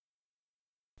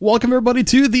Welcome, everybody,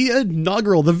 to the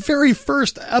inaugural, the very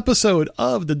first episode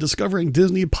of the Discovering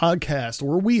Disney podcast,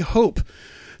 where we hope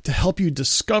to help you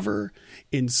discover,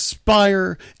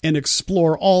 inspire, and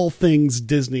explore all things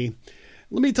Disney.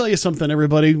 Let me tell you something,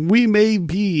 everybody. We may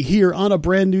be here on a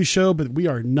brand new show, but we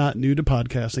are not new to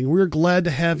podcasting. We're glad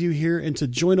to have you here and to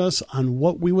join us on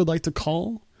what we would like to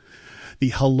call the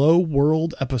Hello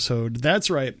World episode.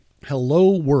 That's right.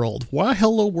 Hello World. Why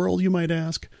Hello World, you might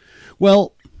ask?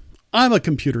 Well, I'm a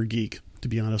computer geek, to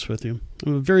be honest with you.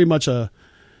 I'm very much a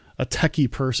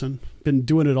techie person. Been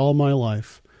doing it all my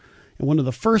life. And one of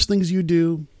the first things you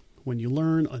do when you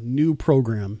learn a new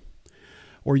program,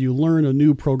 or you learn a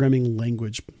new programming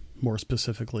language, more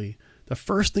specifically, the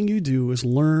first thing you do is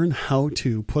learn how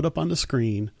to put up on the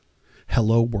screen,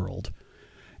 Hello World.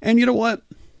 And you know what?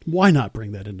 Why not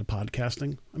bring that into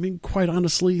podcasting? I mean, quite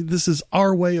honestly, this is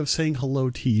our way of saying hello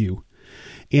to you.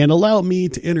 And allow me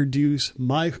to introduce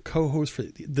my co-host for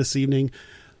this evening,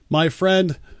 my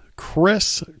friend,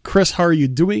 Chris. Chris, how are you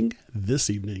doing this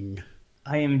evening?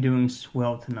 I am doing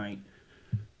swell tonight.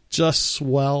 Just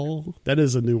swell? That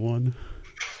is a new one.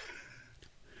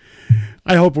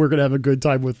 I hope we're going to have a good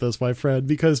time with this, my friend,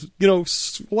 because, you know,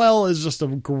 swell is just a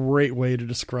great way to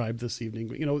describe this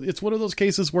evening. You know, it's one of those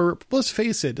cases where, let's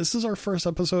face it, this is our first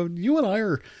episode. You and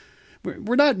I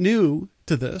we're not new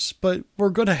to this, but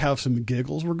we're going to have some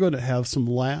giggles. We're going to have some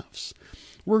laughs.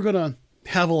 We're going to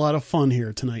have a lot of fun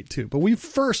here tonight too. But we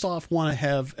first off want to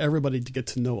have everybody to get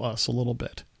to know us a little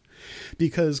bit,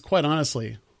 because quite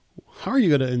honestly, how are you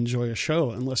going to enjoy a show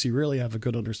unless you really have a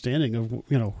good understanding of,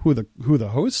 you know, who the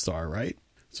hosts are, right?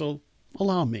 So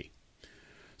allow me.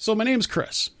 So my name's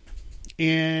Chris,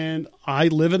 and I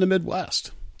live in the Midwest.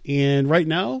 And right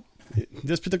now,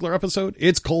 this particular episode,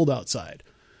 it's cold outside,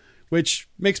 which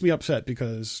makes me upset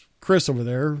because Chris over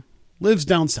there lives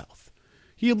down south.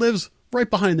 He lives right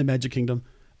behind the Magic Kingdom,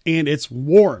 and it's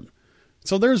warm.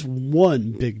 So there's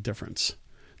one big difference.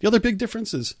 The other big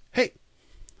difference is, hey,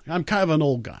 I'm kind of an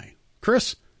old guy.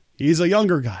 Chris, he's a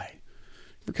younger guy.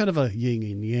 We're kind of a yin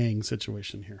and yang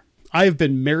situation here. I've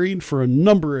been married for a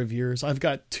number of years. I've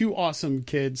got two awesome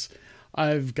kids.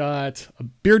 I've got a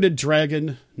bearded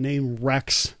dragon named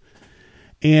Rex.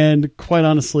 And quite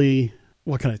honestly,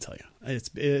 what can I tell you? It's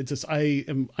just, I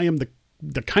am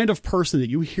the kind of person that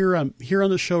you hear on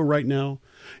the show right now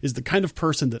is the kind of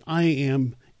person that I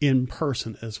am in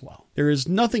person as well. There is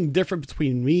nothing different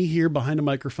between me here behind a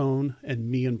microphone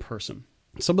and me in person.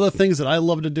 Some of the things that I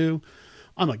love to do,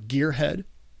 I'm a gearhead.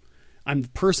 I'm the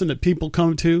person that people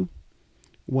come to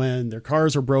when their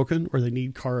cars are broken or they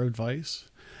need car advice.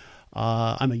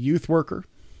 I'm a youth worker.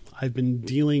 I've been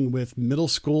dealing with middle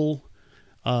school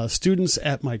students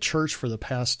at my church for the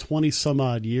past 20 some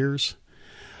odd years.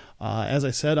 As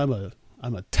I said, I'm a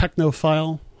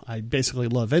technophile. I basically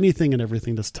love anything and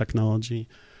everything that's technology.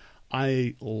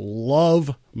 I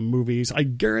love movies. I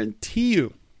guarantee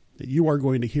you that you are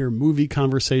going to hear movie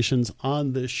conversations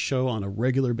on this show on a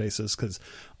regular basis, because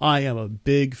I am a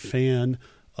big fan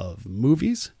of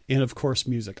movies and, of course,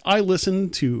 music. I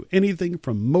listen to anything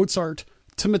from Mozart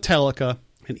to Metallica,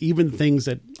 and even things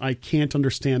that I can't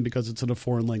understand because it's in a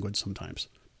foreign language sometimes.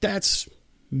 That's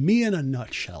me in a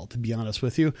nutshell, to be honest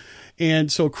with you.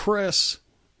 And so, Chris,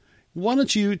 why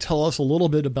don't you tell us a little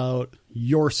bit about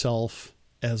yourself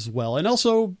as well? And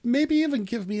also maybe even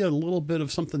give me a little bit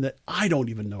of something that I don't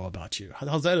even know about you.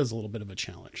 How's that as a little bit of a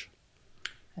challenge?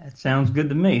 That sounds good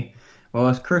to me. Well,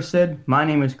 as Chris said, my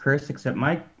name is Chris, except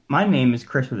my name is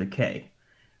Chris with a K.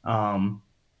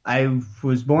 I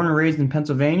was born and raised in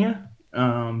Pennsylvania,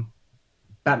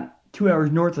 about 2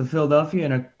 hours north of Philadelphia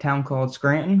in a town called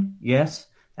Scranton. Yes,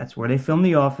 that's where they film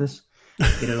The Office.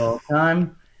 Get it all the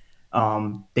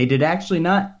time. They did actually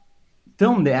not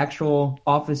film the actual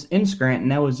Office in Scranton.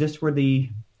 That was just where the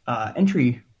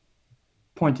entry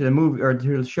point to the movie or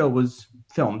to the show was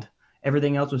filmed.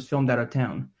 Everything else was filmed out of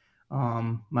town.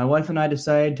 My wife and I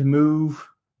decided to move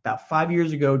about 5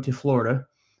 years ago to Florida.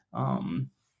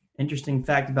 Interesting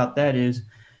fact about that is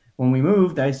when we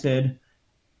moved, I said,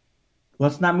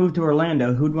 let's not move to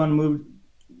Orlando. Who'd want to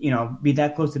move, be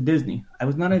that close to Disney? I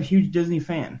was not a huge Disney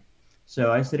fan.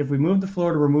 So I said, if we move to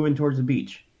Florida, we're moving towards the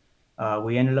beach.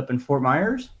 We ended up in Fort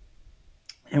Myers,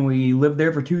 and we lived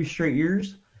there for 2 straight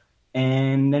years.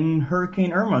 And then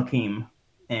Hurricane Irma came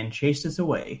and chased us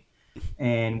away.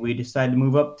 And we decided to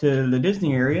move up to the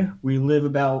Disney area. We live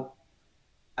about,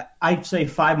 I'd say,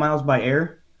 5 miles by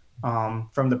air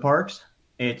from the parks.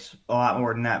 It's a lot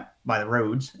more than that by the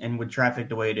roads. And with traffic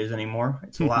the way it is anymore,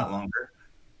 it's a lot longer.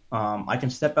 I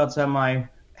can step outside my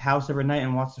house every night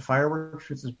and watch the fireworks,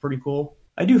 which is pretty cool.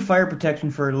 I do fire protection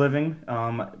for a living.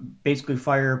 Basically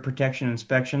fire protection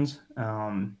inspections.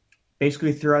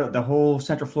 Basically throughout the whole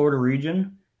Central Florida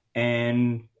region,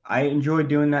 and I enjoy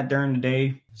doing that during the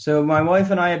day. So my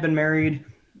wife and I have been married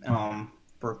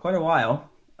for quite a while.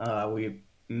 We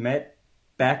met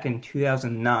back in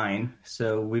 2009,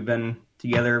 so we've been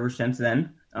together ever since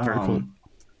then. Very cool.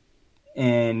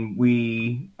 And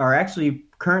we are actually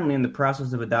currently in the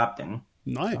process of adopting.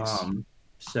 Nice.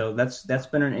 So that's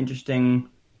been an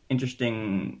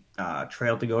interesting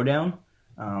trail to go down.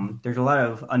 There's a lot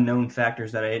of unknown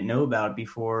factors that I didn't know about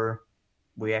before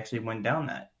we actually went down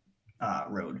that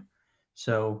road.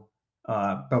 So,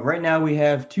 but right now we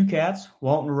have 2 cats,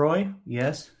 Walt and Roy.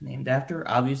 Yes, named after,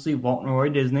 obviously, Walt and Roy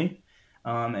Disney.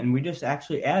 And we just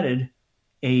actually added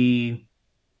a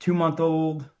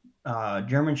 2-month-old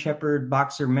German Shepherd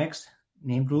Boxer mix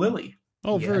named Lily.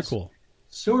 Oh, yes. Very cool.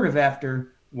 Sort of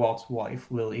after Walt's wife,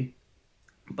 Lily.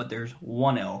 But there's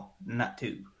 1 L, not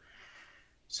 2.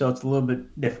 So it's a little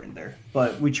bit different there.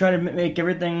 But we try to make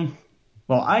everything,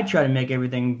 well, I try to make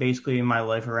everything basically in my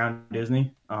life around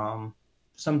Disney.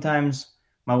 Sometimes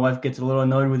my wife gets a little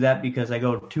annoyed with that because I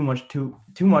go too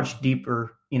much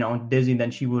deeper, Disney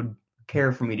than she would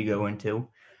care for me to go into.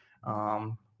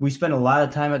 We spend a lot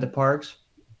of time at the parks.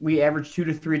 We average 2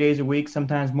 to 3 days a week,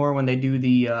 sometimes more when they do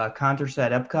the concerts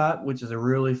at Epcot, which is a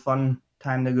really fun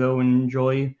time to go and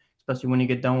enjoy, especially when you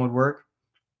get done with work.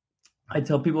 I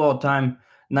tell people all the time,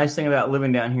 nice thing about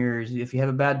living down here is if you have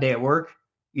a bad day at work,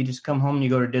 you just come home and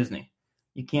you go to Disney.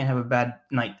 You can't have a bad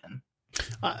night then.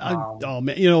 Oh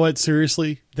man, you know what?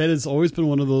 Seriously, that has always been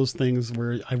one of those things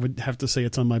where I would have to say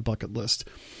it's on my bucket list,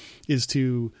 is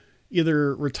to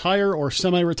either retire or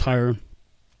semi-retire,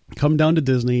 come down to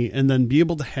Disney, and then be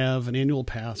able to have an annual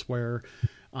pass where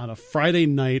on a Friday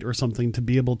night or something to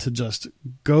be able to just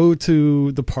go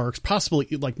to the parks, possibly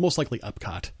like most likely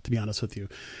Epcot, to be honest with you,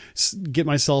 get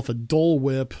myself a Dole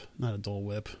Whip, not a Dole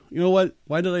Whip. You know what?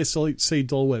 Why did I say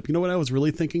Dole Whip? You know what I was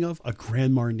really thinking of? A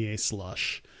Grand Marnier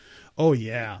slush. Oh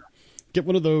yeah. Get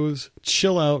one of those,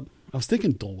 chill out. I was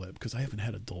thinking Dole Whip because I haven't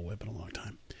had a Dole Whip in a long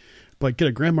time, but get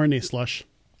a Grand Marnier slush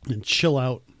and chill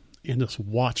out and just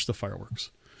watch the fireworks.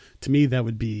 To me, that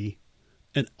would be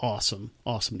an awesome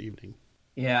evening.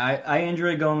 Yeah, I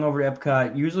enjoy going over to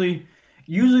Epcot. Usually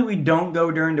we don't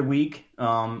go during the week.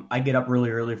 I get up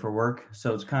really early for work,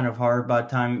 so it's kind of hard by the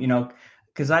time,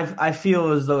 because I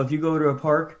feel as though if you go to a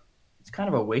park, it's kind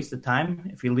of a waste of time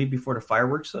if you leave before the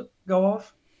fireworks go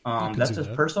off. That's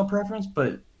just personal preference,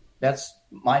 but that's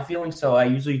my feeling. So I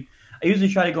usually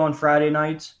try to go on Friday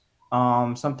nights.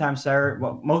 Sometimes Saturday,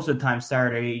 well, most of the time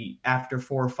Saturday after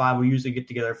 4 or 5, we usually get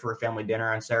together for a family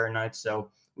dinner on Saturday nights.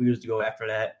 So we usually go after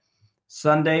that.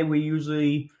 Sunday, we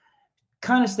usually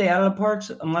kind of stay out of the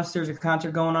parks unless there's a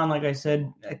concert going on. Like I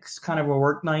said, it's kind of a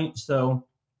work night. So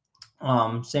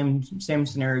same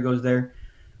scenario goes there.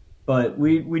 But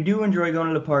we do enjoy going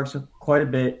to the parks quite a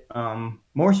bit,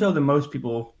 more so than most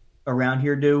people around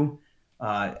here do.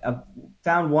 I've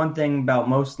found one thing about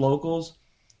most locals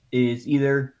is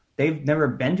either they've never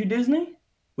been to Disney,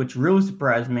 which really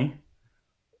surprised me,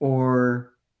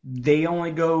 or they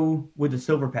only go with the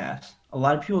Silver Pass. A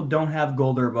lot of people don't have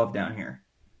Gold or above down here.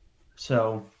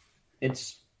 So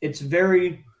it's a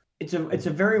very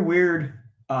weird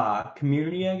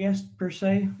community, I guess, per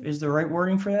se, is the right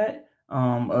wording for that.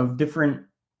 Of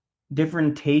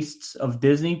different tastes of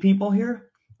Disney people here.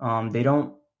 They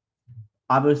don't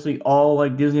obviously all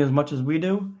like Disney as much as we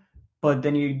do, but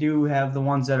then you do have the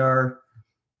ones that are,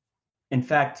 in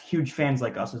fact, huge fans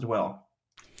like us as well.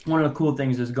 One of the cool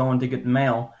things is going to get the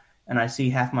mail, and I see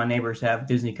half my neighbors have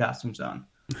Disney costumes on.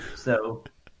 So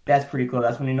that's pretty cool.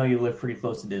 That's when you know you live pretty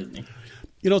close to Disney.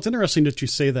 It's interesting that you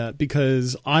say that,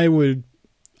 because I would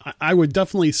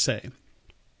definitely say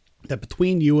that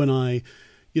between you and I,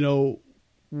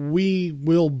 we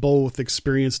will both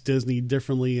experience Disney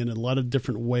differently in a lot of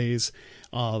different ways,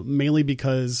 mainly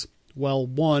because, well,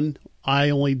 one,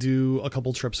 I only do a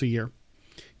couple trips a year.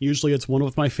 Usually it's one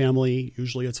with my family.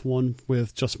 Usually it's one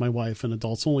with just my wife, an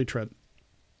adults only trip.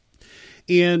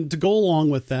 And to go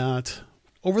along with that,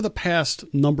 over the past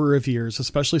number of years,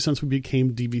 especially since we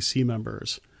became DVC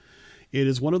members, it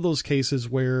is one of those cases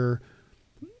where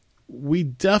we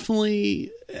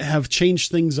definitely have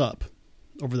changed things up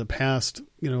over the past,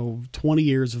 20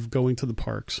 years of going to the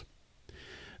parks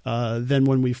than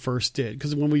when we first did.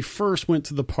 Because when we first went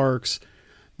to the parks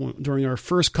during our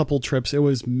first couple trips, it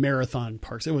was marathon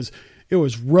parks. It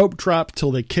was rope drop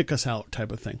till they kick us out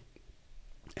type of thing.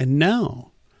 And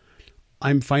now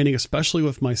I'm finding, especially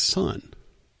with my son,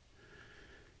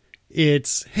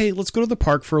 it's, hey, let's go to the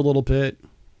park for a little bit,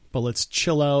 but let's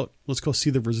chill out. Let's go see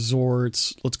the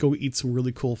resorts. Let's go eat some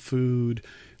really cool food.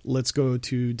 Let's go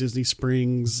to Disney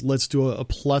Springs. Let's do a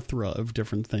plethora of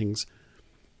different things.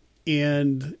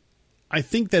 And I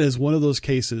think that is one of those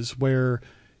cases where,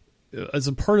 as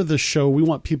a part of the show, we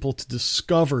want people to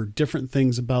discover different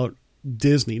things about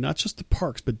Disney, not just the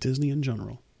parks, but Disney in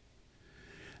general,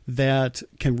 that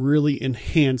can really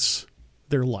enhance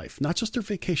their life, not just their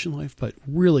vacation life, but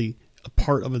really a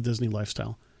part of a Disney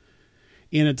lifestyle.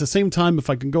 And at the same time, if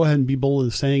I can go ahead and be bold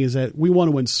in saying, is that we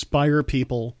want to inspire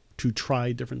people to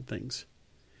try different things.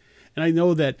 And I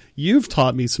know that you've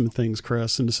taught me some things,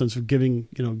 Chris, in the sense of giving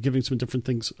some different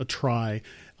things a try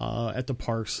at the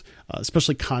parks,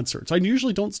 especially concerts. I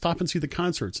usually don't stop and see the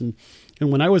concerts. And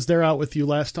when I was there out with you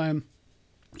last time,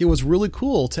 it was really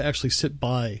cool to actually sit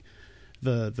by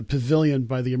the pavilion,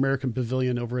 by the American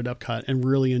Pavilion over at Epcot, and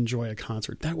really enjoy a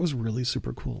concert. That was really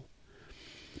super cool.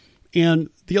 And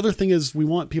the other thing is, we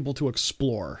want people to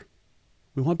explore.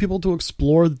 We want people to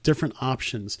explore different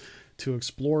options, to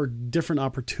explore different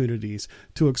opportunities,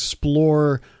 to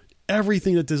explore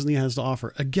everything that Disney has to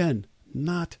offer. Again,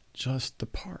 not just the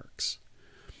parks.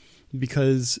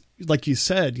 Because, like you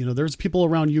said, there's people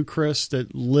around you, Chris,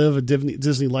 that live a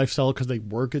Disney lifestyle because they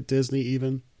work at Disney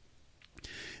even.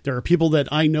 There are people that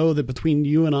I know that between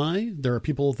you and I, there are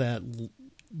people that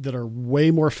are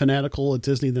way more fanatical at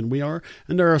Disney than we are.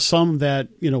 And there are some that,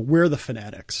 we're the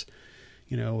fanatics.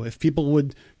 If people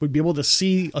would be able to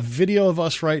see a video of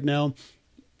us right now,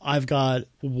 I've got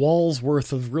walls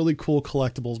worth of really cool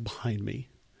collectibles behind me.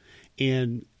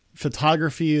 And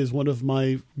photography is one of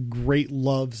my great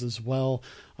loves as well.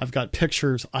 I've got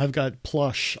pictures, I've got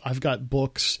plush, I've got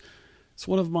books. It's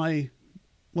one of my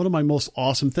most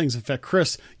awesome things. In fact,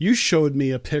 Chris, you showed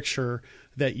me a picture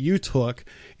that you took,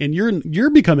 and you're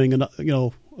becoming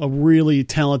a really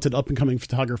talented up and coming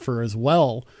photographer as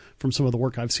well, from some of the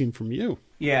work I've seen from you.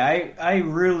 Yeah, I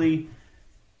really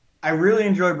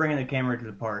enjoy bringing the camera to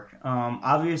the park.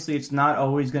 Obviously, it's not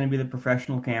always going to be the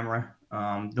professional camera.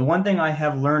 The one thing I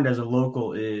have learned as a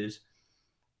local is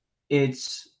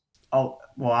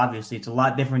obviously it's a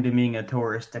lot different than being a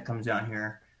tourist that comes down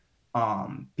here.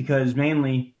 Because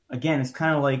mainly, again, it's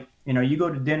kind of like, you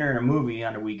go to dinner and a movie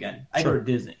on a weekend. I go to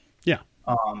Disney. Yeah.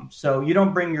 So you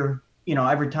don't bring your,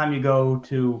 every time you go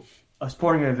to a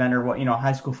sporting event or a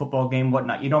high school football game,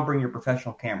 whatnot, you don't bring your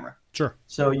professional camera. Sure.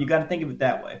 So you got to think of it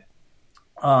that way.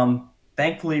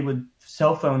 Thankfully, with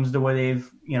cell phones, the way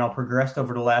they've, progressed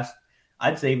over the last,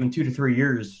 I'd say even 2 to 3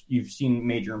 years, you've seen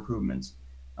major improvements.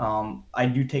 I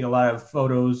do take a lot of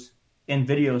photos and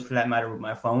videos for that matter with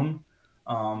my phone.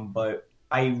 But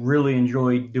I really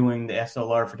enjoy doing the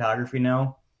SLR photography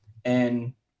now.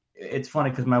 And it's funny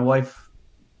because my wife,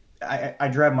 I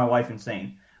drive my wife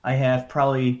insane. I have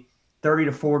probably 30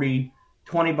 to 40,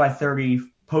 20 by 30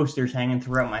 posters hanging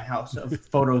throughout my house of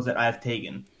photos that I've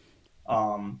taken.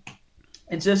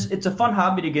 It's a fun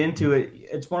hobby to get into.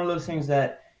 It's one of those things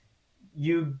that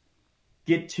you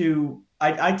get to,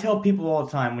 I tell people all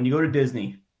the time, when you go to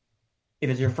Disney, if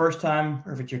it's your first time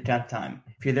or if it's your 10th time,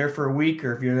 if you're there for a week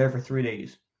or if you're there for 3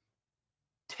 days,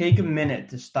 take a minute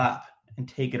to stop and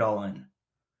take it all in.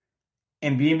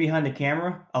 And being behind the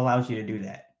camera allows you to do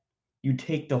that. You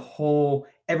take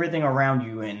everything around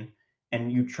you in,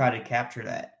 and you try to capture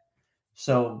that.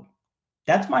 So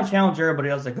that's my challenge to everybody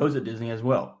else that goes to Disney as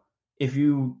well. If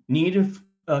you need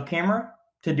a camera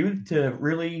to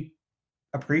really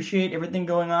appreciate everything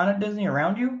going on at Disney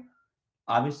around you,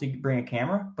 obviously bring a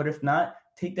camera. But if not,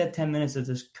 take that 10 minutes to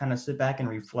just kind of sit back and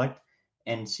reflect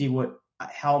and see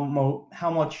how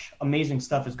much amazing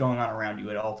stuff is going on around you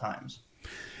at all times.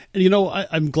 And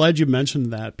I'm glad you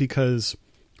mentioned that, because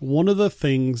one of the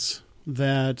things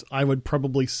that I would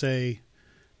probably say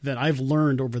that I've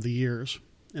learned over the years,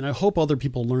 and I hope other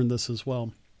people learn this as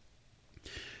well,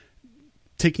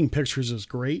 taking pictures is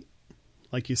great.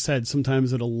 Like you said,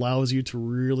 sometimes it allows you to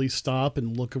really stop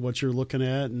and look at what you're looking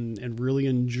at and really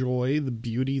enjoy the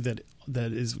beauty that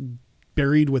is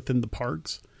buried within the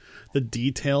parks, the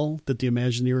detail that the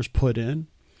Imagineers put in.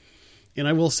 And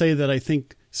I will say that I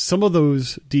think some of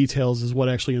those details is what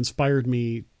actually inspired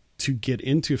me to get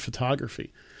into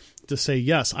photography, to say,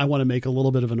 yes, I want to make a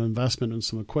little bit of an investment in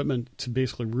some equipment to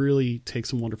basically really take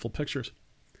some wonderful pictures.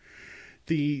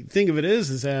 The thing of it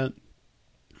is that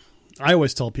I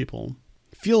always tell people,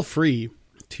 feel free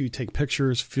to take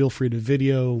pictures, feel free to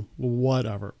video,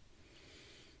 whatever.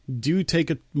 Do take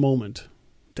a moment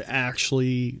to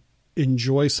actually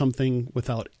enjoy something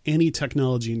without any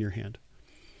technology in your hand.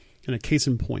 And a case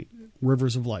in point,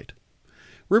 Rivers of Light.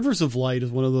 Rivers of Light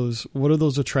is one of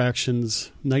those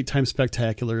attractions, nighttime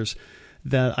spectaculars,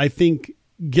 that I think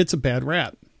gets a bad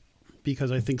rap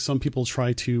because I think some people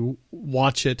try to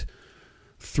watch it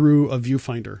through a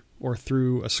viewfinder or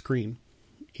through a screen.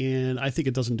 And I think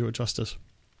it doesn't do it justice.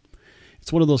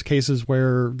 It's one of those cases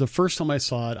where the first time I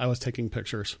saw it, I was taking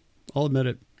pictures. I'll admit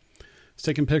it. I was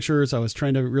taking pictures. I was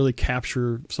trying to really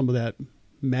capture some of that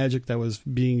magic that was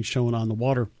being shown on the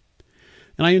water.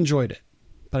 And I enjoyed it,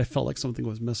 but I felt like something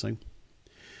was missing.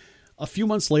 A few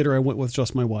months later, I went with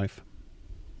just my wife.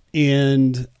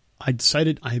 And I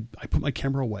decided I put my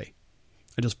camera away.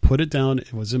 I just put it down.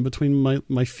 It was in between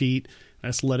my feet. I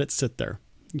just let it sit there.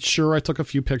 Sure, I took a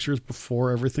few pictures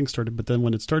before everything started, but then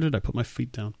when it started, I put my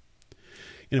feet down.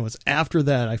 And it was after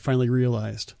that I finally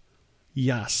realized,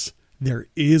 yes, there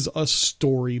is a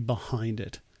story behind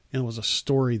it. And it was a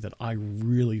story that I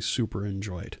really super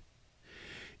enjoyed.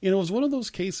 And it was one of those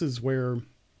cases where,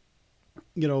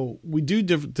 we do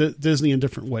Disney in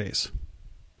different ways.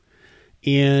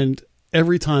 And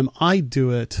every time I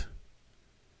do it,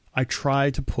 I try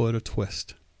to put a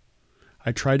twist.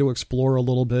 I try to explore a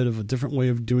little bit of a different way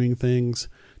of doing things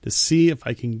to see if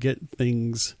I can get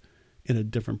things in a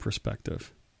different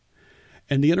perspective.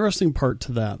 And the interesting part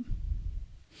to that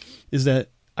is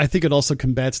that I think it also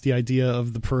combats the idea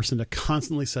of the person that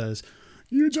constantly says,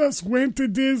 "You just went to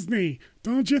Disney.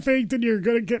 Don't you think that you're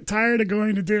going to get tired of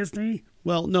going to Disney?"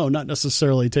 Well, no, not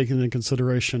necessarily, taking into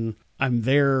consideration I'm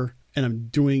there and I'm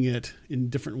doing it in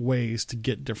different ways to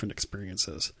get different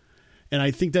experiences. And I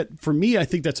think that for me, I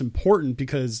think that's important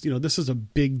because, this is a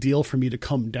big deal for me to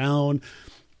come down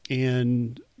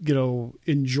and,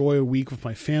 enjoy a week with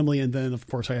my family. And then, of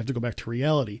course, I have to go back to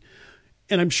reality.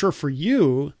 And I'm sure for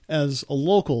you as a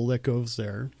local that goes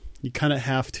there, you kind of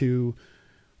have to,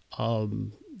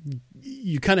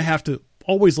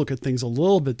 always look at things a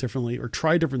little bit differently or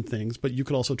try different things, but you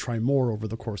could also try more over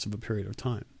the course of a period of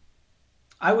time.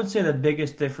 I would say the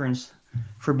biggest difference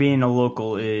for being a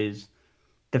local is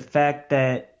the fact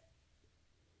that,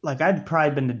 I'd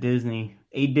probably been to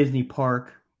a Disney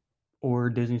park or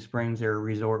Disney Springs or a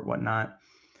resort, whatnot,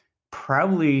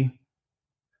 probably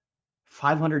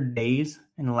 500 days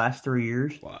in the last 3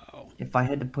 years. Wow. If I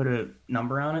had to put a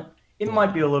number on it, it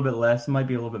might be a little bit less. It might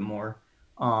be a little bit more.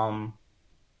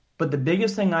 But the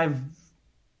biggest thing I've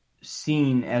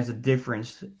seen as a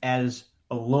difference as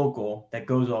a local that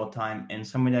goes all the time and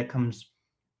somebody that comes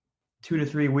 2 to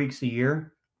 3 weeks a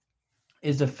year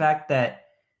is the fact that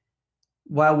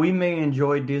while we may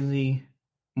enjoy Disney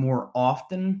more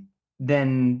often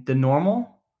than the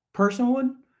normal person would,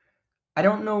 I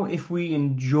don't know if we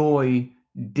enjoy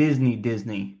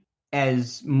Disney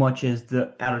as much as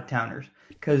the out-of-towners.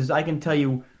 Because I can tell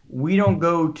you, we don't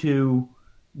go to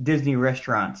Disney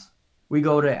restaurants. We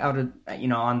go to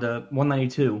on the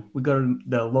 192, we go to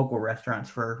the local restaurants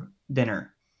for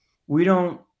dinner. We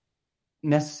don't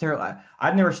necessarily,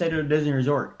 I've never stayed at a Disney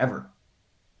resort ever.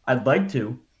 I'd like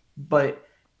to, but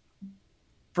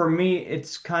for me,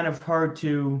 it's kind of hard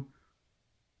to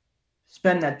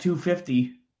spend that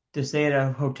 $250 to stay at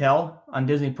a hotel on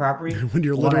Disney property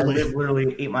when I live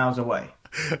literally 8 miles away.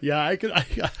 Yeah,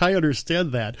 I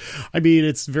understand that. I mean,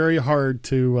 it's very hard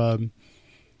to,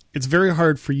 it's very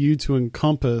hard for you to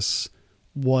encompass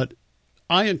what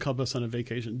I encompass on a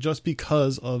vacation just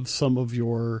because of some of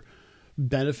your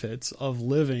benefits of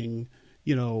living,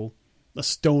 a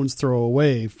stone's throw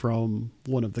away from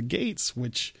one of the gates,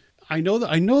 which I know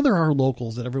there are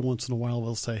locals that every once in a while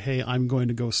will say, "Hey, I'm going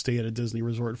to go stay at a Disney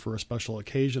resort for a special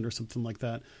occasion or something like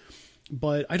that."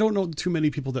 But I don't know too many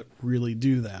people that really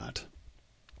do that.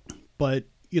 But,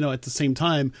 at the same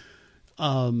time,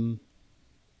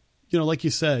 like you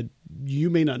said, you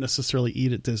may not necessarily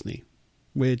eat at Disney,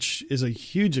 which is a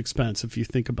huge expense if you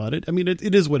think about it. I mean,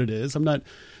 it is what it is.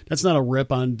 That's not a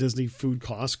rip on Disney food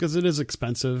costs because it is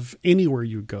expensive anywhere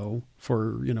you go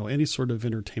for, any sort of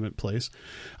entertainment place.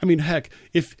 I mean, heck,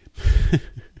 if,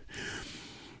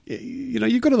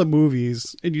 you go to the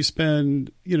movies and you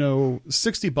spend,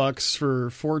 $60 for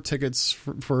 4 tickets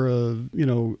for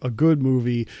a good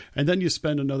movie. And then you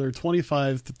spend another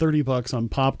 $25 to $30 on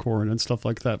popcorn and stuff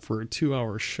like that for a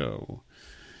 2-hour show.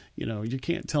 You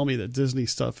can't tell me that Disney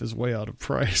stuff is way out of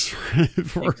price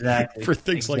for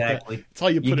things like that. It's how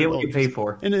you get what you pay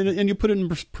for. And you put it in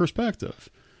perspective.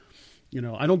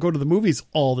 I don't go to the movies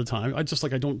all the time. I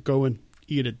don't go and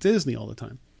eat at Disney all the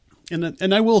time.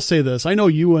 And I will say this. I know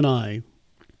you and I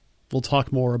will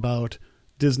talk more about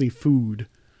Disney food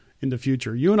in the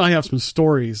future. You and I have some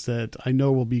stories that I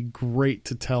know will be great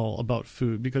to tell about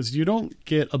food because you don't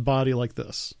get a body like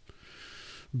this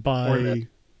by,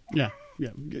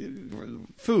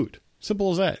 food.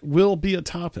 Simple as that. Will be a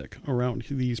topic around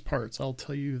these parts. I'll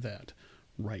tell you that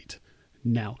right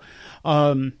now.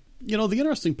 The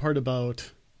interesting part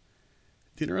about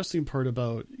the interesting part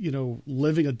about,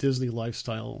 living a Disney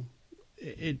lifestyle,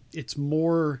 it's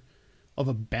more of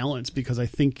a balance, because I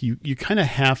think you kind of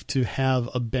have to have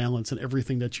a balance in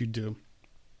everything that you do.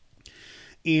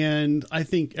 And I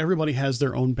think everybody has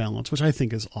their own balance, which I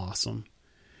think is awesome.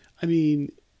 I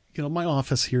mean, my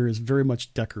office here is very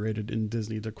much decorated in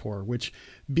Disney decor, which,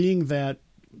 being that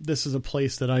this is a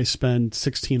place that I spend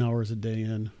 16 hours a day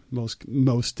in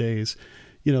most days,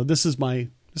 this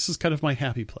is kind of my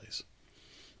happy place.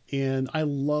 And I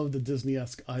love the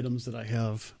Disney-esque items that I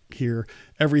have here.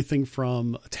 Everything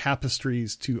from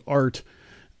tapestries to art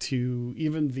to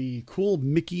even the cool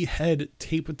Mickey head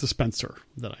tape dispenser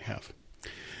that I have,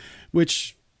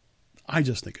 which I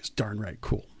just think is darn right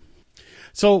cool.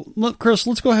 So, Chris,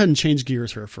 let's go ahead and change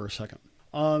gears here for a second.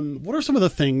 What are some of the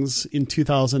things in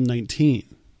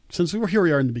 2019? Since here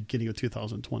we are in the beginning of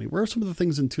 2020, what are some of the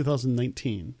things in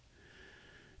 2019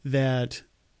 that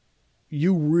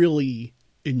you really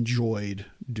enjoyed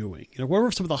doing? What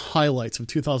were some of the highlights of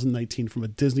 2019 from a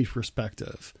Disney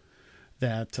perspective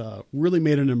that really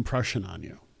made an impression on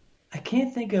you? I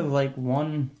can't think of like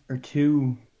one or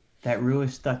two that really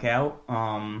stuck out.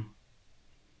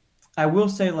 I will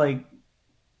say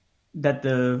that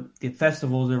the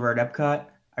festivals over at Epcot,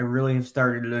 I really have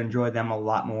started to enjoy them a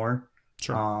lot more.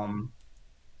 Sure.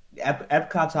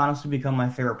 Epcot's honestly become my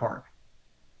favorite park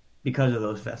because of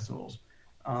those festivals.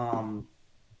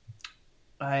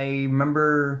 I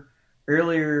remember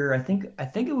earlier, I think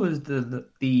it was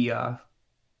the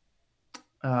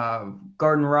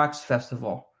Garden Rocks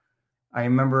Festival. I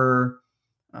remember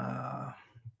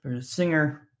there's a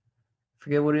singer,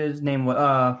 forget what his name was.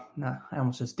 I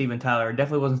almost said Steven Tyler. It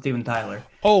definitely wasn't Steven Tyler.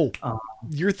 Oh,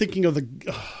 you're thinking of the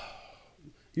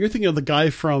guy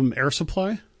from Air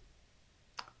Supply?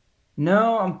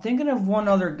 No, I'm thinking of one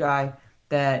other guy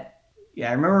that,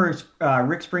 I remember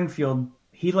Rick Springfield.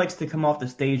 He likes to come off the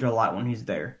stage a lot when he's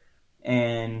there.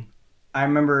 And I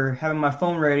remember having my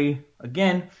phone ready.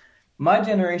 Again, my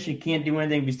generation can't do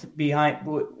anything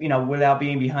without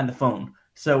being behind the phone.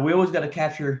 So we always got to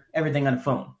capture everything on the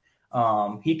phone.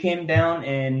 He came down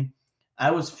and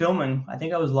I was filming. I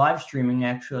think I was live streaming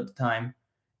actually at the time.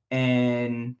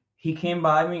 And he came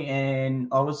by me and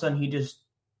all of a sudden he just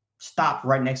stopped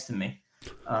right next to me.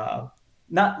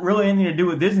 Not really anything to do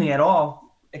with Disney at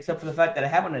all, except for the fact that it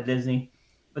happened at Disney.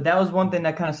 But that was one thing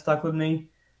that kind of stuck with me. I'm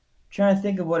trying to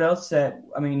think of what else there's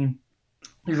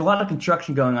a lot of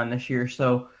construction going on this year.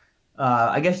 So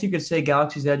I guess you could say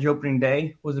Galaxy's Edge opening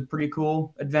day was a pretty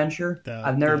cool adventure.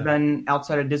 I've never been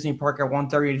outside of Disney Park at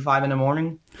 1:30 to 5 in the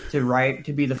morning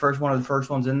to be the first one of the first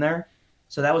ones in there.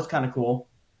 So that was kind of cool.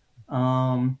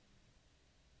 Trying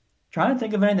to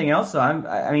think of anything else. So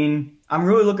I'm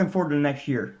really looking forward to next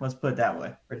year. Let's put it that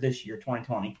way, or this year,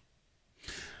 2020.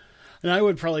 And I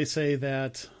would probably say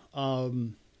that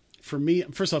for me,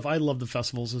 first off, I love the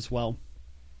festivals as well.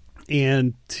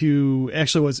 And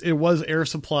it was Air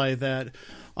Supply that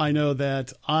I know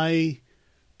that I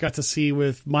got to see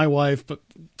with my wife, but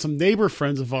some neighbor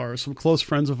friends of ours, some close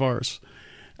friends of ours,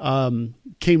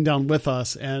 came down with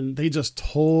us, and they just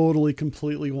totally,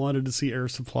 completely wanted to see Air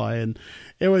Supply. And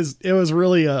it was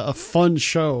really a fun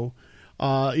show.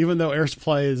 Even though Air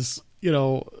Supply is,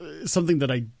 something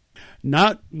that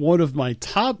not one of my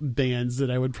top bands that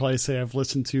I would probably say I've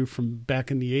listened to from back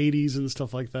in the 80s and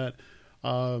stuff like that.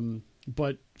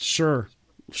 But sure.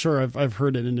 I've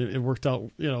heard it, and it worked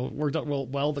out,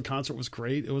 well. The concert was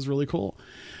great. It was really cool.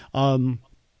 It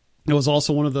was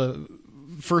also one of the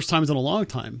first times in a long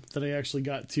time that I actually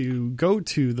got to go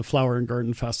to the Flower and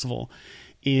Garden Festival.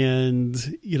 And,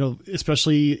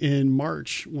 especially in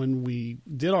March when we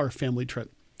did our family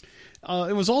trip,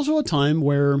 it was also a time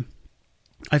where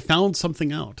I found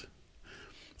something out.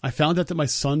 I found out that my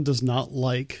son does not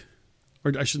like,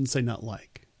 or I shouldn't say not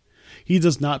like, he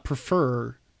does not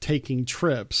prefer taking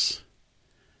trips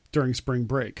during spring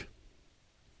break.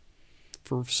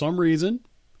 For some reason,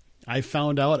 I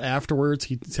found out afterwards,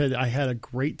 he said I had a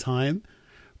great time,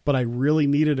 but I really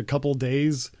needed a couple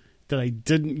days that I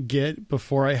didn't get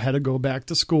before I had to go back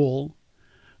to school.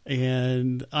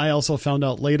 And I also found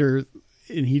out later,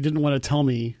 and he didn't want to tell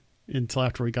me until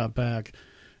after we got back,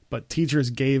 but teachers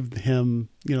gave him,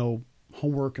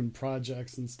 homework and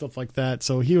projects and stuff like that.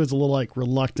 So he was a little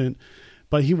reluctant,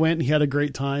 but he went and he had a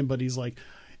great time. But he's like,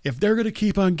 if they're going to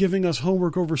keep on giving us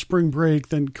homework over spring break,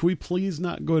 then can we please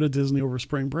not go to Disney over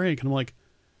spring break? And I'm like,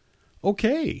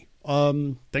 okay,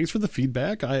 thanks for the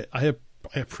feedback. I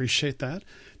appreciate that.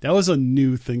 That was a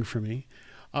new thing for me.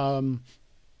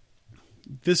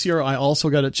 This year, I also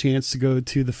got a chance to go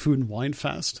to the Food and Wine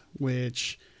Fest,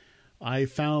 which I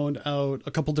found out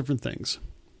a couple different things.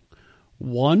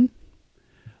 One,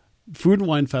 Food and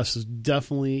Wine Fest is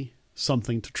definitely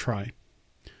something to try.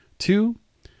 2,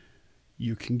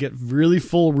 you can get really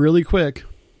full really quick.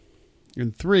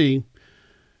 And 3,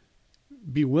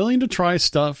 be willing to try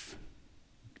stuff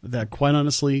that quite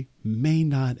honestly may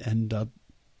not end up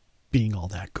being all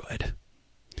that good.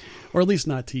 Or at least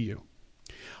not to you.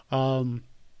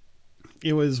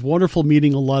 It was wonderful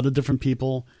meeting a lot of different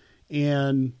people.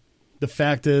 And the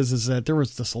fact is that there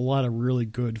was just a lot of really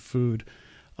good food.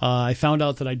 I found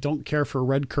out that I don't care for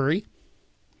red curry.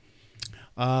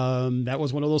 That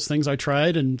was one of those things I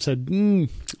tried and said,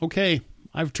 okay,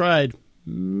 I've tried.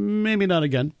 Maybe not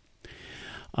again.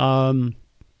 But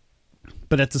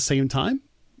at the same time,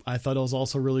 I thought it was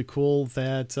also really cool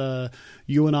that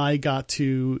you and I got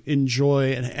to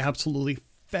enjoy an absolutely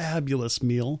fabulous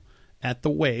meal at the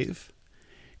Wave.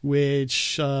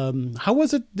 Which how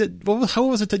was it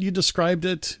that you described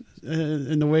it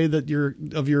in the way that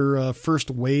your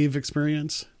first Wave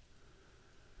experience?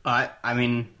 I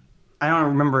mean, I don't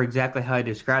remember exactly how I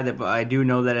described it, but I do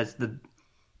know that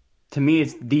to me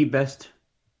it's the best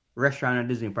restaurant on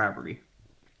Disney property,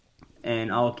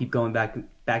 and I'll keep going back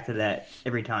to that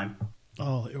every time.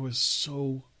 Oh, it was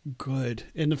so good,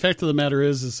 and the fact of the matter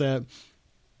is that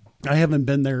I haven't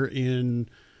been there in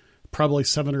probably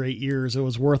 7 or 8 years. It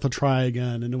was worth a try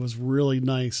again, and it was really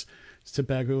nice. Sit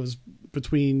back. It was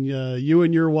between you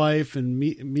and your wife and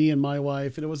me and my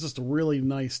wife, and it was just a really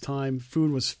nice time.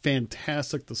 Food was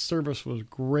fantastic. The service was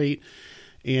great,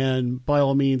 and by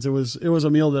all means, it was a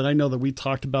meal that I know that we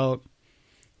talked about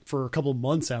for a couple of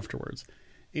months afterwards.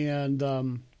 And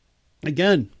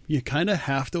again, you kind of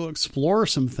have to explore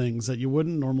some things that you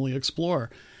wouldn't normally explore,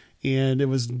 and it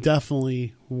was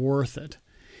definitely worth it.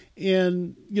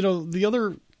 And, the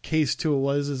other case to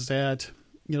it is that,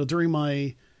 during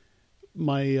my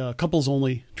couples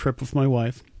only trip with my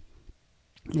wife,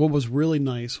 what was really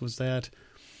nice was that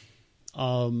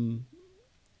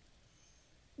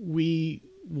we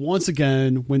once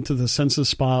again went to the Senses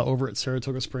Spa over at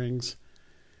Saratoga Springs.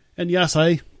 And yes,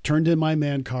 I turned in my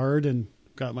man card and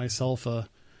got myself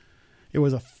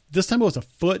this time it was a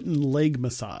foot and leg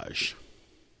massage.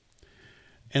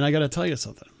 And I got to tell you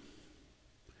something.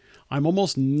 I'm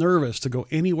almost nervous to go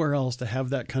anywhere else to have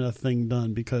that kind of thing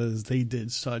done because they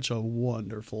did such a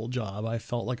wonderful job. I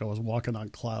felt like I was walking on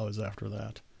clouds after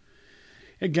that.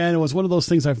 Again, it was one of those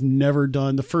things I've never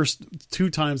done. The first 2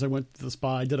 times I went to the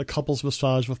spa, I did a couples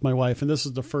massage with my wife, and this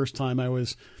is the first time I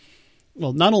was,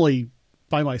 not only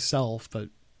by myself, but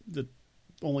the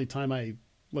only time I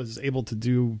was able to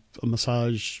do a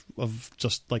massage of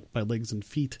just like my legs and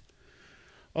feet.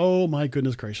 Oh my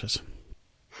goodness gracious.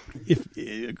 If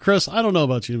Chris, I don't know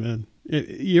about you, man.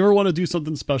 If you ever want to do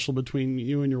something special between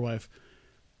you and your wife,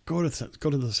 go to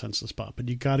the Senses Spa, but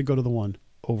you got to go to the one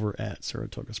over at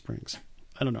Saratoga Springs.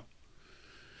 I don't know.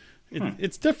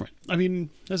 It's different. I mean,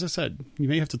 as I said, you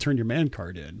may have to turn your man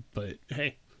card in, but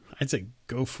hey, I'd say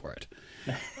go for it.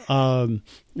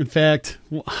 In fact,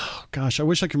 gosh, I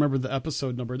wish I could remember the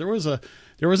episode number. There was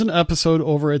an episode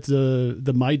over at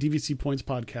the My DVC Points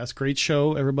podcast. Great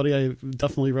show, everybody. I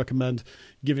definitely recommend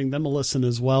giving them a listen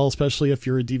as well, especially if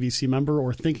you're a DVC member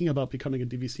or thinking about becoming a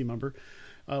DVC member.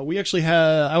 We actually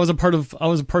I was a part of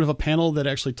a panel that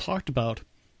actually talked about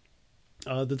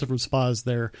the different spas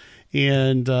there,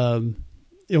 and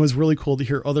it was really cool to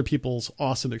hear other people's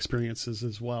awesome experiences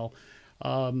as well. It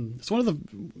was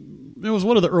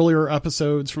one of the earlier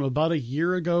episodes from about a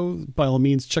year ago. By all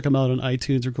means, check them out on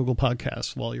iTunes or Google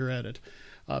Podcasts while you're at it.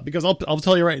 Because I'll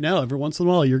tell you right now, every once in a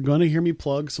while, you're going to hear me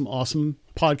plug some awesome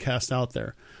podcasts out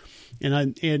there.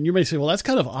 And you may say, well, that's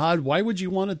kind of odd. Why would you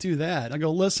want to do that? I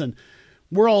go, listen,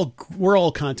 we're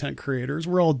all content creators.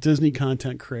 We're all Disney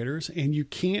content creators, and you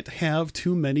can't have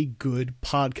too many good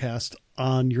podcasts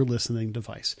on your listening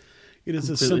device. It is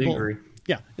as simple. Agree.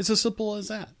 Yeah, it's as simple as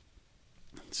that.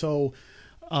 So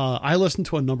I listen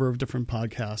to a number of different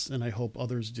podcasts, and I hope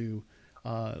others do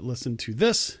listen to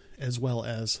this as well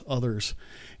as others,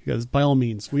 because by all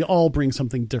means, we all bring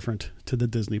something different to the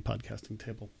Disney podcasting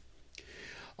table.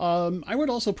 I would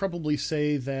also probably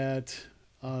say that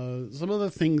some of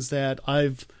the things that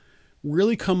I've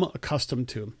really come accustomed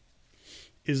to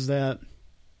is that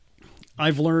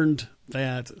I've learned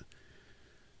that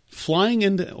flying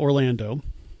into Orlando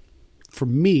for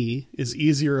me is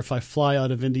easier if I fly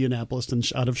out of Indianapolis than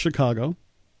out of Chicago.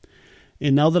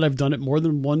 And now that I've done it more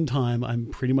than one time, I'm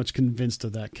pretty much convinced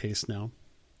of that case now.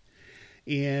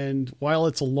 And while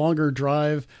it's a longer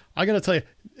drive, I got to tell you,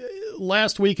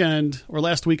 last week,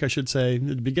 I should say, at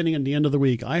the beginning and the end of the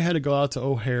week, I had to go out to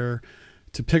O'Hare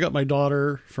to pick up my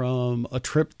daughter from a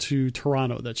trip to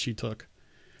Toronto that she took.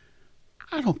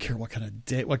 I don't care what kind of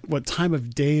day, what time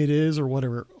of day it is or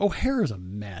whatever. O'Hare is a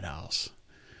madhouse.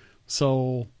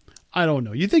 So I don't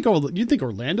know. You think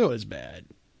Orlando is bad?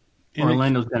 And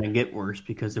Orlando's going to get worse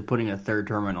because they're putting a third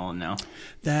terminal in now.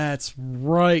 That's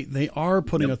right. They are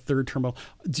putting a third terminal.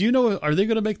 Do you know, are they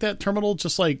going to make that terminal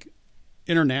just like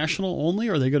international only,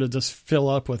 or are they going to just fill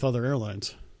up with other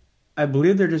airlines? I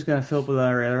believe they're just going to fill up with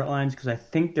other airlines because I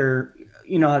think they're,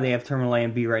 you know how they have Terminal A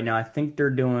and B right now. I think they're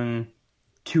doing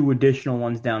 2 additional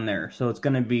ones down there. So it's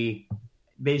going to be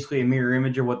basically a mirror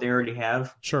image of what they already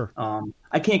have. Sure.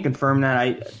 I can't confirm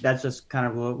that. That's just kind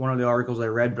of one of the articles I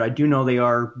read, but I do know they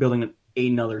are building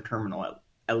another terminal,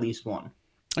 at least one.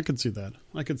 I could see that.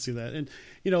 And,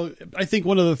 you know, I think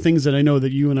one of the things that I know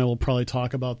that you and I will probably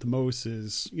talk about the most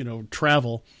is, you know,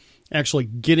 travel, actually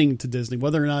getting to Disney,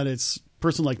 whether or not it's a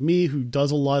person like me who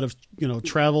does a lot of, you know,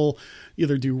 travel,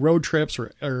 either do road trips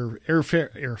or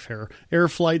air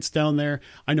flights down there.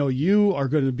 I know you are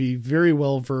going to be very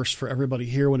well versed for everybody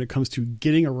here when it comes to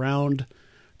getting around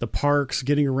the parks,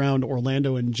 getting around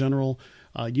Orlando in general.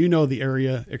 You know the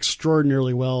area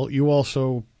extraordinarily well. You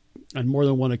also, on more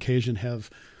than one occasion, have,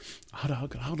 how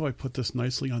do I put this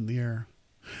nicely on the air?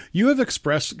 You have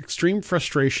expressed extreme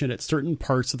frustration at certain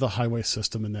parts of the highway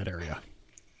system in that area.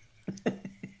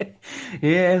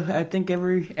 Yeah, I think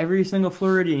every single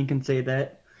Floridian can say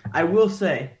that. I will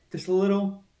say, just a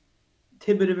little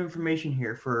tidbit of information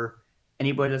here for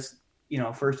anybody that's, you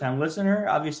know, first-time listener,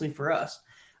 obviously for us,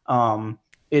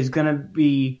 is going to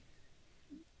be,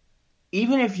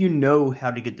 even if you know how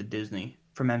to get to Disney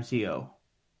from MCO,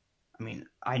 I mean,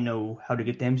 I know how to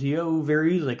get to MCO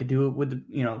very easily. I could do it with, the,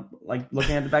 you know, like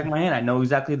looking at the back of my hand. I know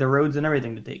exactly the roads and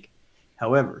everything to take.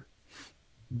 However,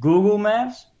 Google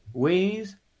Maps, Waze,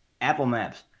 Apple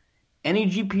Maps, any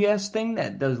GPS thing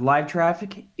that does live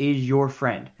traffic is your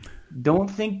friend. Don't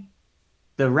think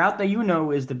the route that you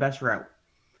know is the best route.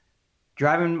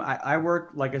 Driving, I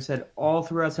work, like I said, all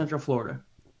throughout Central Florida.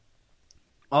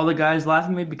 All the guys laugh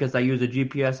at me because I use a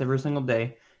GPS every single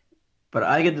day. But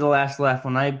I get the last laugh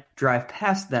when I drive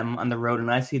past them on the road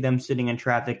and I see them sitting in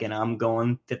traffic and I'm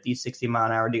going 50, 60 mile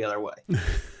an hour the other way.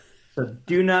 So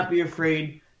do not be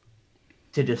afraid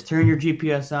to just turn your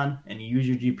GPS on and use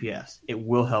your GPS. It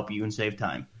will help you and save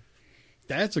time.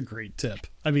 That's a great tip.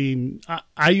 I mean,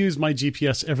 I use my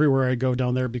GPS everywhere I go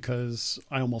down there because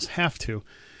I almost have to.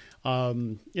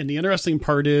 And the interesting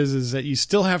part is that you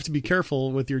still have to be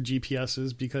careful with your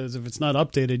GPSs because if it's not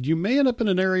updated, you may end up in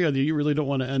an area that you really don't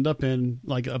want to end up in,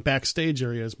 like a backstage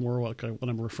area is more what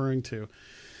I'm referring to.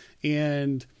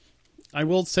 And I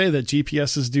will say that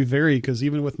GPSs do vary because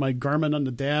even with my Garmin on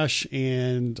the dash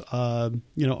and,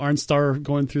 you know, OnStar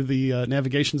going through the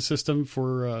navigation system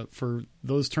for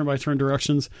those turn-by-turn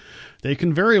directions, they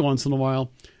can vary once in a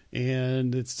while.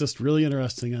 And it's just really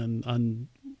interesting on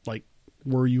like,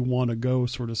 where you want to go,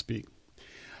 so to speak.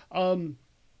 One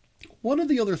of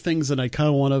the other things that I kind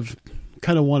of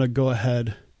want to go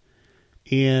ahead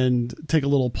and take a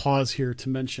little pause here to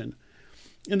mention.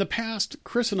 In the past,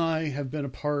 Chris and I have been a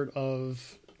part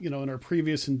of, you know, in our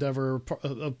previous endeavor,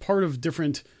 a part of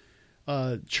different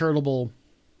charitable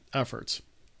efforts.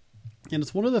 And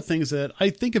it's one of the things that I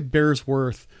think it bears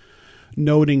worth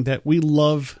noting that we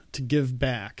love to give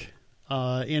back.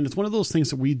 And it's one of those things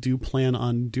that we do plan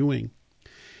on doing.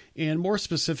 And more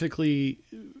specifically,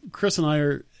 Chris and I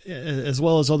are, as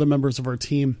well as other members of our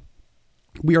team,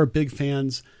 we are big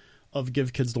fans of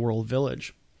Give Kids the World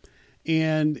Village.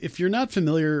 And if you're not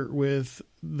familiar with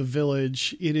the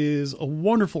Village, it is a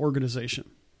wonderful organization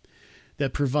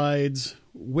that provides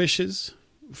wishes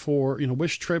for, you know,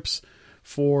 wish trips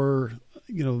for,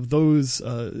 you know, those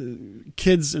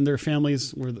kids and their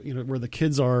families where, you know, where the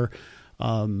kids are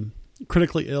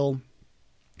critically ill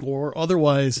or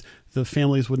otherwise the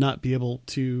families would not be able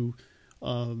to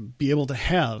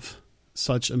have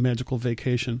such a magical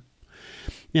vacation.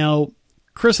 Now,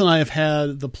 Chris and I have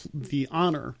had the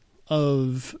honor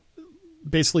of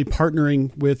basically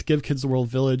partnering with Give Kids the World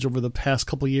Village over the past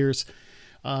couple of years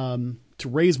to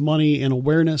raise money and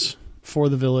awareness for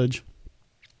the village,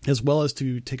 as well as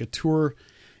to take a tour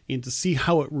and to see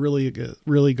how it really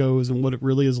goes and what it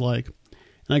really is like.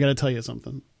 And I got to tell you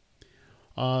something.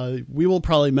 We will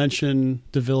probably mention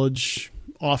the village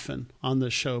often on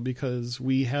this show because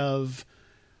we have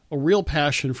a real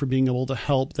passion for being able to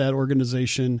help that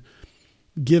organization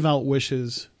give out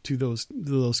wishes to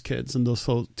those kids and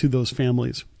to those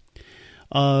families.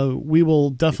 We will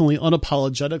definitely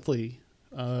unapologetically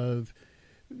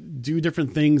do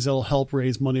different things that will help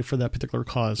raise money for that particular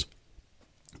cause.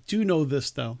 Do know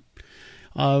this though.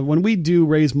 When we do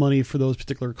raise money for those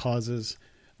particular causes,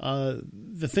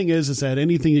 the thing is that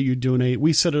anything that you donate,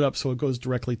 we set it up so it goes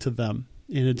directly to them.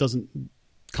 and it doesn't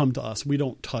come to us. We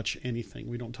don't touch anything.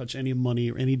 We don't touch any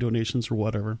money or any donations or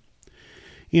whatever.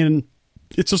 And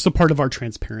it's just a part of our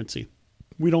transparency.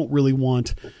 We don't really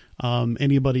want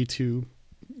anybody to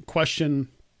question,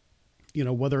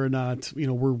 whether or not,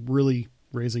 we're really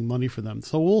raising money for them.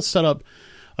 So we'll set up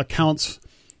accounts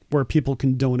where people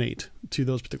can donate to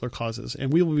those particular causes.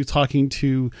 And we will be talking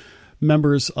to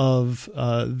members of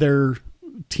their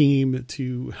team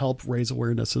to help raise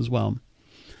awareness as well.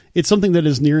 It's something that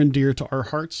is near and dear to our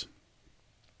hearts.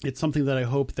 It's something that I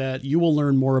hope that you will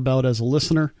learn more about as a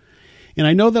listener. And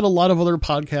I know that a lot of other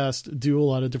podcasts do a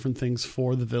lot of different things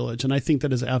for the Village, and I think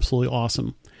that is absolutely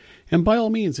awesome. And by all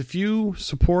means, if you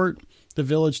support the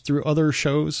Village through other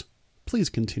shows, please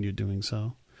continue doing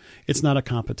so. It's not a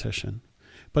competition.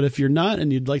 But if you're not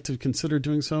and you'd like to consider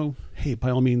doing so, hey, by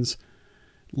all means,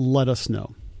 let us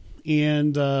know.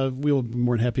 And we will be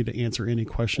more than happy to answer any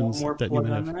questions that you may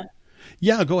have. That?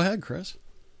 Yeah, go ahead, Chris.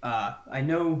 I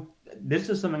know this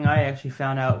is something I actually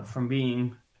found out from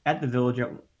being at the Village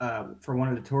for one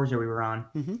of the tours that we were on.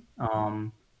 Mm-hmm.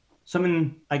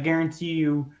 Something I guarantee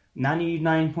you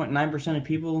 99.9% of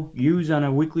people use on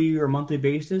a weekly or monthly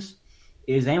basis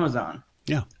is Amazon.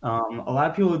 Yeah. A lot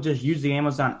of people just use the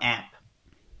Amazon app.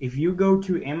 If you go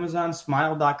to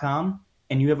amazonsmile.com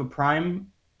and you have a Prime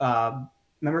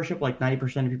membership, like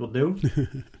 90% of people do,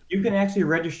 you can actually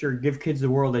register Give Kids the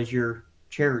World as your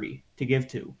charity to give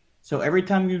to. So every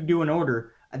time you do an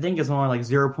order, I think it's only like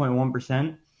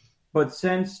 0.1%. But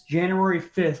since January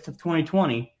 5th of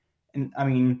 2020, as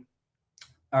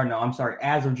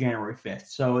of January 5th.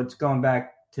 So it's going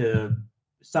back to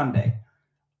Sunday.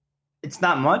 It's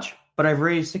not much, but I've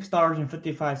raised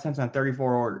 $6.55 on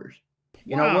 34 orders.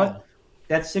 You know what?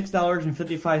 That's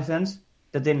 $6.55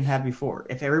 that they didn't have before.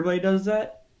 If everybody does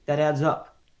that, that adds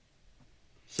up.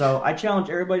 So I challenge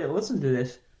everybody that listens to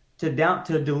this to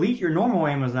delete your normal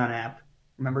Amazon app.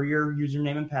 Remember your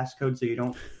username and passcode so you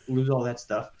don't lose all that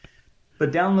stuff.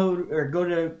 But download or go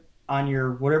to on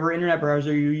your whatever internet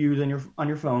browser you use on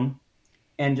your phone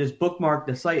and just bookmark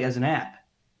the site as an app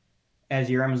as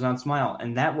your Amazon Smile.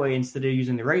 And that way, instead of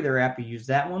using the regular app, you use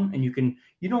that one. And you can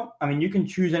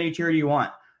choose any charity you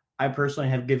want. I personally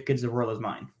have Give Kids the World as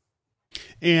mine.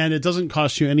 And it doesn't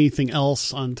cost you anything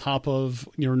else on top of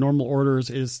your normal orders.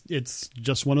 It's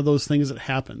just one of those things that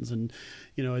happens. And,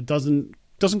 it doesn't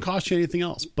cost you anything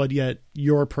else, but yet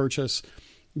your purchase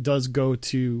does go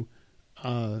to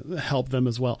help them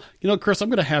as well. Chris, I'm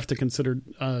going to have to consider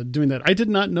doing that. I did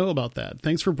not know about that.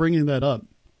 Thanks for bringing that up.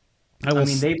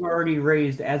 They've already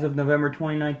raised, as of November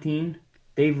 2019,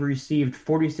 they've received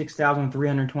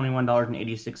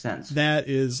 $46,321.86. That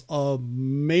is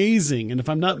amazing. And if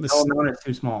I'm not mistaken, it's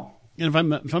too small. And if I'm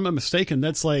not mistaken,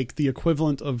 that's like the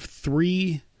equivalent of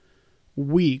 3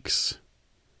 weeks,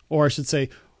 or I should say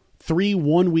 3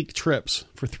 1-week trips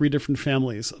for 3 different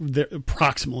families,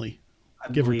 approximately.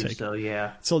 Give or take. So,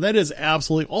 yeah. So that is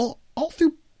absolutely all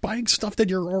through buying stuff that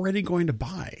you're already going to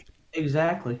buy.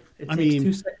 Exactly. It takes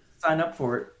 2 seconds to sign up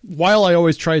for it. While I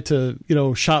always try to,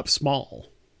 shop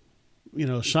small,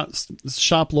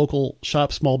 shop local,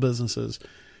 shop small businesses,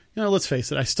 let's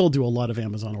face it, I still do a lot of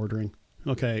Amazon ordering.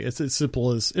 Okay. It's as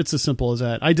simple as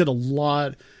that. I did a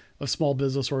lot of small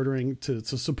business ordering to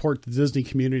support the Disney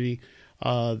community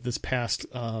this past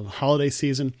holiday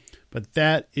season, but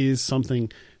that is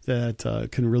something that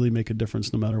can really make a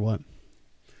difference no matter what.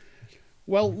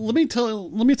 Well, let me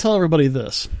tell everybody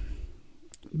this.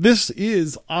 This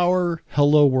is our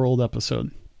Hello World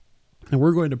episode, and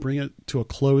we're going to bring it to a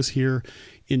close here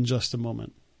in just a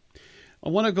moment. I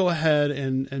want to go ahead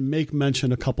and make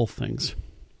mention a couple things.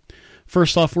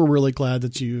 First off, we're really glad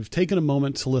that you've taken a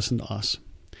moment to listen to us.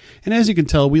 And as you can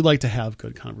tell, we like to have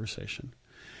good conversation.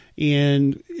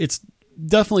 And it's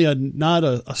definitely not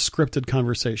a scripted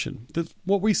conversation.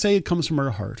 What we say, it comes from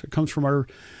our heart. It comes from our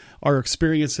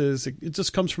experiences. It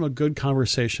just comes from a good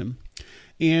conversation.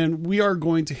 And we are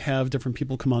going to have different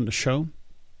people come on the show.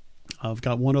 I've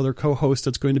got one other co-host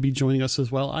that's going to be joining us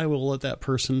as well. I will let that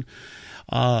person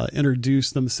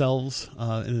introduce themselves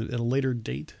at a later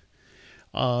date.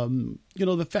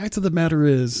 The fact of the matter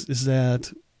is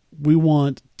that we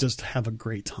want just to have a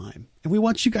great time. And we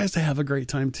want you guys to have a great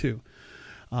time too.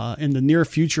 In the near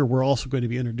future, we're also going to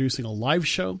be introducing a live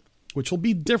show, which will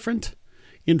be different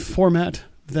in format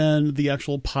than the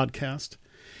actual podcast.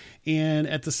 And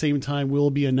at the same time,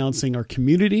 we'll be announcing our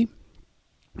community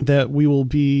that we will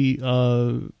be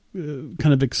kind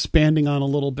of expanding on a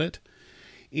little bit.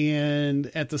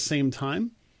 And at the same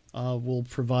time, we'll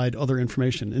provide other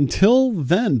information. Until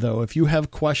then, though, if you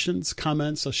have questions,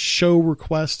 comments, a show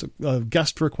request, a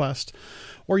guest request,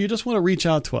 or you just want to reach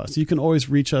out to us, you can always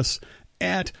reach us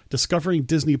at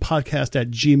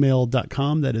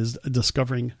discoveringdisneypodcast@gmail.com. That is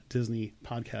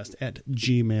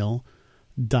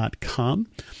discoveringdisneypodcast@gmail.com.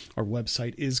 Our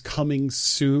website is coming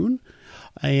soon.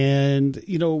 And,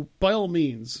 by all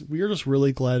means, we are just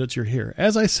really glad that you're here.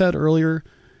 As I said earlier,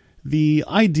 the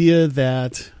idea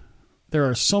that there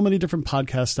are so many different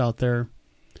podcasts out there,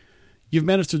 you've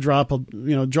managed to drop a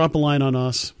line on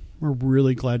us. We're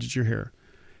really glad that you're here.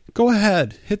 Go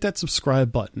ahead, hit that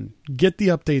subscribe button. Get the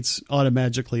updates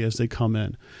automatically as they come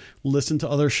in. Listen to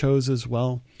other shows as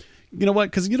well. You know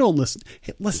what? Because you don't listen.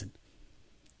 Hey, listen.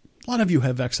 A lot of you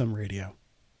have XM radio.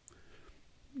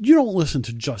 You don't listen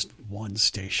to just one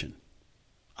station.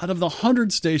 Out of the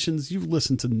 100 stations, you've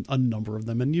listened to a number of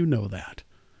them, and you know that.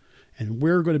 And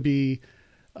we're going to be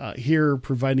here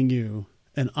providing you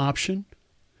an option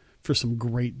for some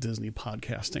great Disney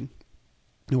podcasting.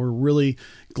 And we're really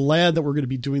glad that we're going to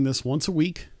be doing this once a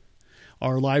week.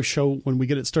 Our live show, when we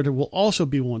get it started, will also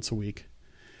be once a week.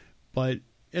 But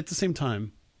at the same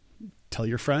time, tell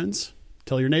your friends,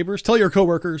 tell your neighbors, tell your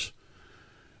coworkers.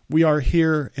 We are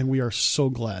here, and we are so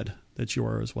glad that you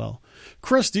are as well.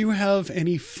 Chris, do you have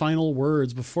any final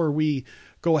words before we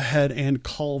go ahead and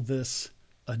call this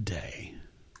a day?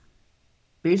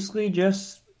 Basically,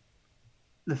 just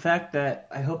the fact that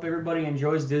I hope everybody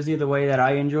enjoys Disney the way that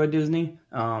I enjoy Disney.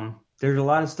 There's a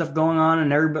lot of stuff going on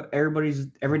in everybody's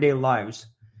everyday lives.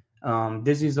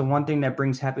 Disney's the one thing that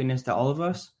brings happiness to all of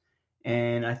us.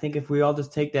 And I think if we all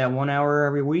just take that 1 hour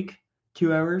every week,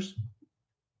 2 hours,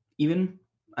 even,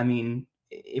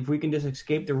 if we can just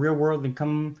escape the real world and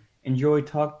come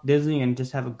talk Disney and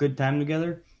just have a good time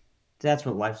together, that's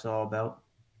what life's all about.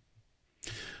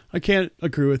 I can't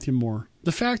agree with you more.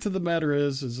 The fact of the matter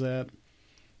is that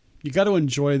you got to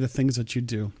enjoy the things that you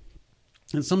do.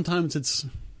 And sometimes it's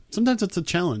a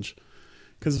challenge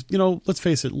because, let's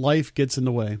face it, life gets in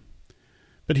the way.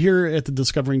 But here at the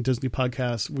Discovering Disney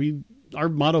podcast, our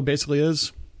motto basically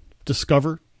is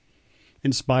discover,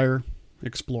 inspire,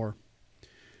 explore.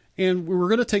 And we're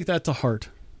going to take that to heart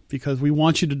because we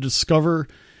want you to discover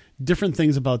different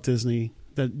things about Disney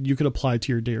that you could apply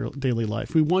to your daily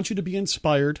life. We want you to be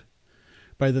inspired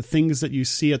by the things that you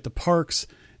see at the parks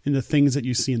and the things that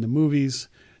you see in the movies.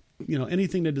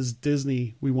 Anything that is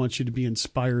Disney, we want you to be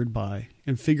inspired by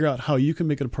and figure out how you can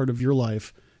make it a part of your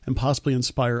life and possibly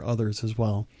inspire others as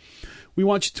well. We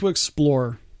want you to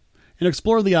explore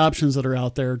the options that are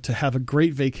out there to have a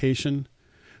great vacation,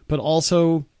 but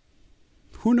also,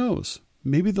 who knows,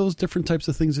 maybe those different types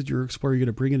of things that you're exploring, you're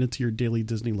going to bring it into your daily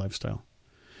Disney lifestyle.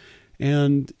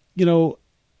 And,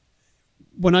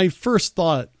 when I first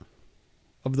thought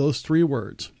of those 3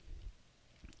 words,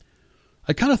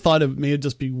 I kind of thought it may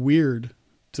just be weird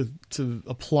to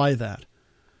apply that.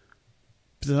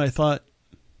 But then I thought,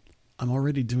 I'm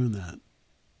already doing that.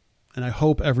 And I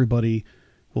hope everybody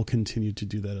will continue to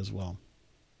do that as well.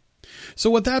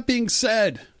 So with that being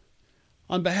said,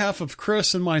 on behalf of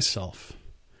Chris and myself,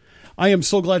 I am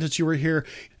so glad that you were here.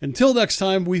 Until next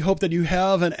time, we hope that you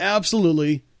have an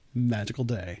absolutely magical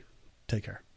day. Take care.